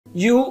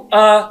You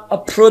are a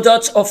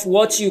product of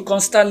what you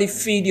constantly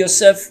feed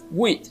yourself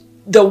with.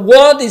 The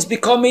world is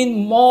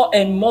becoming more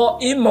and more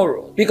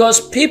immoral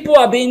because people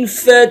are being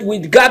fed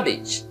with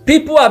garbage.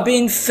 People are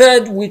being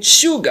fed with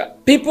sugar.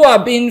 People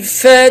are being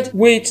fed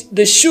with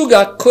the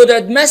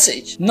sugar-coated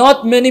message.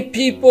 Not many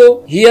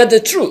people hear the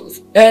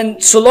truth.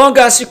 And so long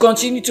as you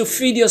continue to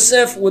feed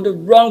yourself with the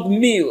wrong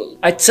meal,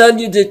 I tell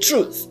you the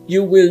truth,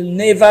 you will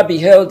never be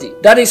healthy.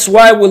 That is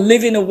why we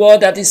live in a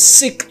world that is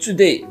sick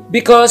today.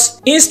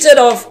 Because instead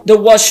of the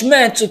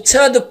watchmen to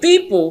tell the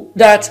people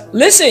that,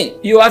 listen,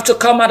 you have to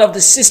come out of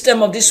the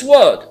system of this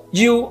world.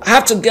 You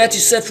have to get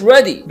yourself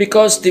ready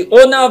because the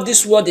owner of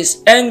this world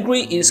is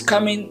angry, is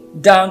coming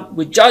down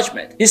with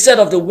judgment. Instead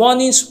of the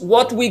warnings,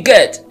 what we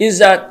get is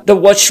that the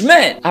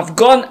watchmen have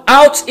gone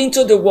out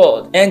into the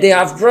world and they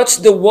have brought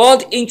the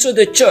world into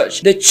the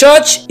church. The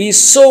church is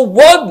so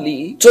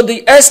worldly to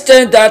the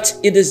extent that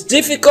it is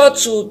difficult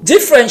to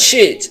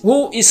differentiate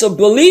who is a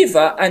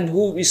believer and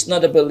who is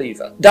not a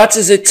believer. That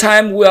is a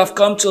time we have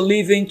come to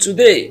live in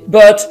today.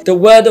 But the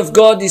word of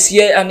God is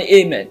here and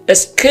amen.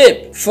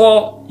 Escape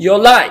for your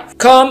life.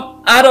 Come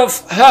out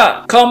of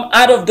her. Come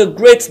out of the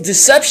great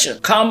deception.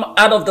 Come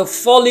out of the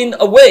falling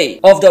away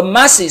of the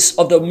masses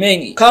of the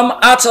many. Come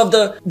out of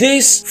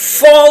this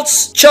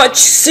false church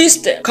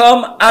system.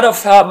 Come out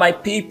of her, my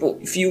people.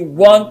 If you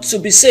want to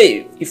be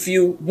saved, if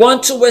you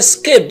want to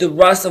escape the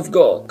wrath of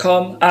God,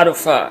 come out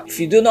of her. If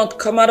you do not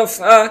come out of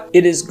her,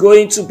 it is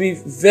going to be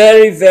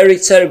very, very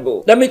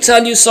terrible. Let me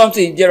tell you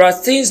something. There are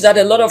things that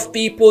a lot of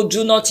people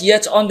do not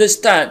yet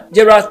understand.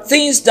 There are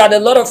things that a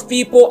lot of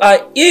people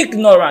are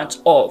ignorant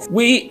of.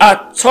 We are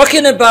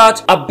talking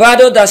about a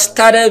battle that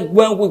started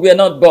when we were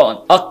not born.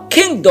 A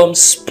kingdom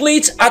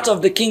split out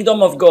of the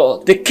kingdom of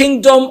God. The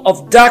kingdom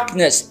of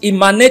darkness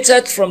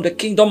emanated from the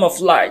kingdom of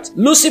light.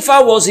 Lucifer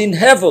was in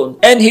heaven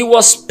and he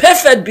was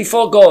perfect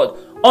before God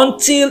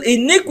until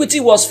iniquity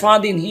was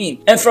found in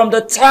him. And from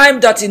the time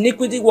that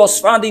iniquity was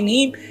found in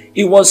him,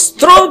 he was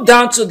thrown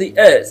down to the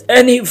earth,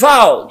 and he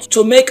vowed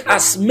to make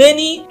as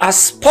many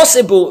as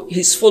possible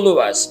his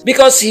followers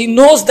because he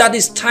knows that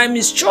his time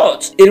is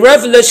short. In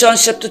Revelation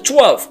chapter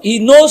 12, he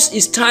knows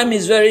his time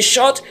is very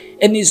short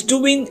and is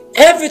doing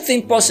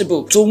everything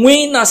possible to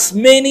win as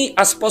many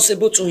as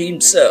possible to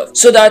himself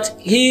so that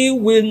he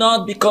will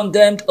not be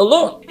condemned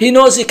alone. He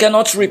knows he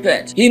cannot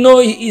repent. He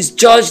knows he is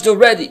judged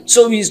already.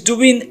 So he is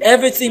doing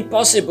everything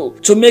possible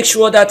to make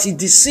sure that he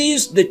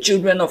deceives the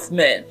children of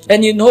men.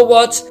 And you know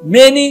what?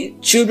 Many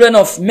children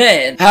of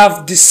men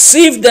have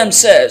deceived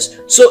themselves,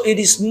 so it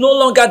is no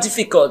longer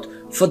difficult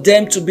for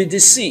them to be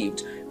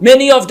deceived.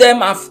 Many of them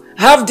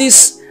have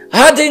this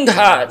hardened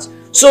heart.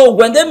 So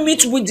when they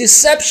meet with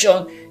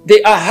deception,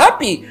 they are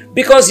happy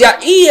because their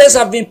ears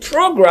have been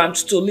programmed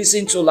to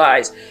listen to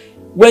lies.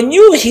 When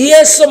you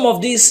hear some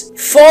of these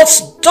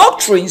false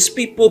doctrines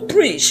people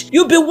preach,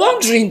 you'll be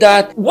wondering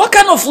that what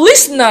kind of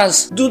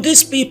listeners do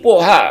these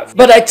people have?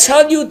 But I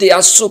tell you, they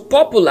are so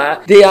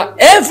popular. They are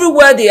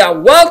everywhere. They are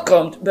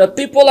welcomed. But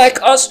people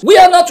like us, we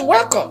are not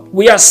welcome.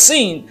 We are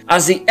seen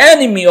as the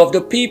enemy of the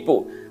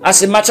people.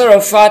 As a matter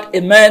of fact, a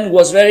man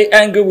was very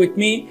angry with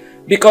me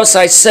because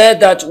I said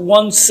that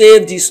one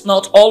saved is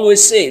not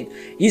always saved.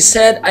 He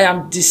said, I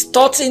am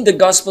distorting the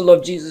gospel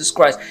of Jesus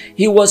Christ.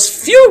 He was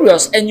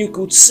furious and you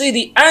could see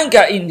the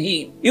anger in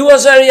him. He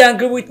was very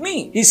angry with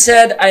me. He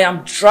said, I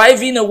am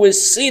driving away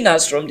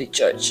sinners from the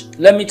church.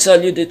 Let me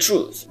tell you the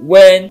truth.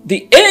 When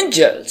the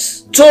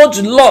angels told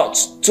Lot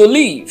to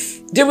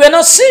leave, they were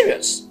not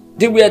serious.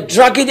 They were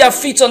dragging their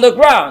feet on the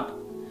ground.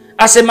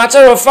 As a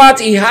matter of fact,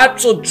 he had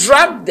to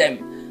drag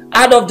them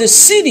out of the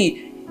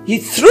city. He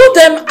threw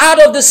them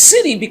out of the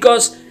city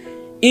because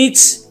it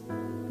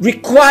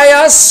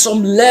requires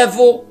some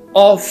level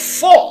of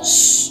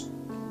force.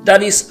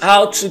 That is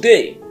how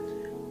today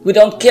we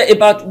don't care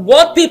about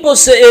what people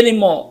say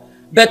anymore,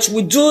 but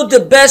we do the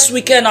best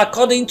we can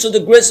according to the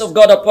grace of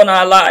God upon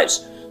our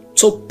lives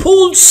to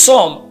pull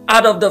some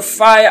out of the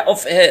fire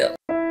of hell.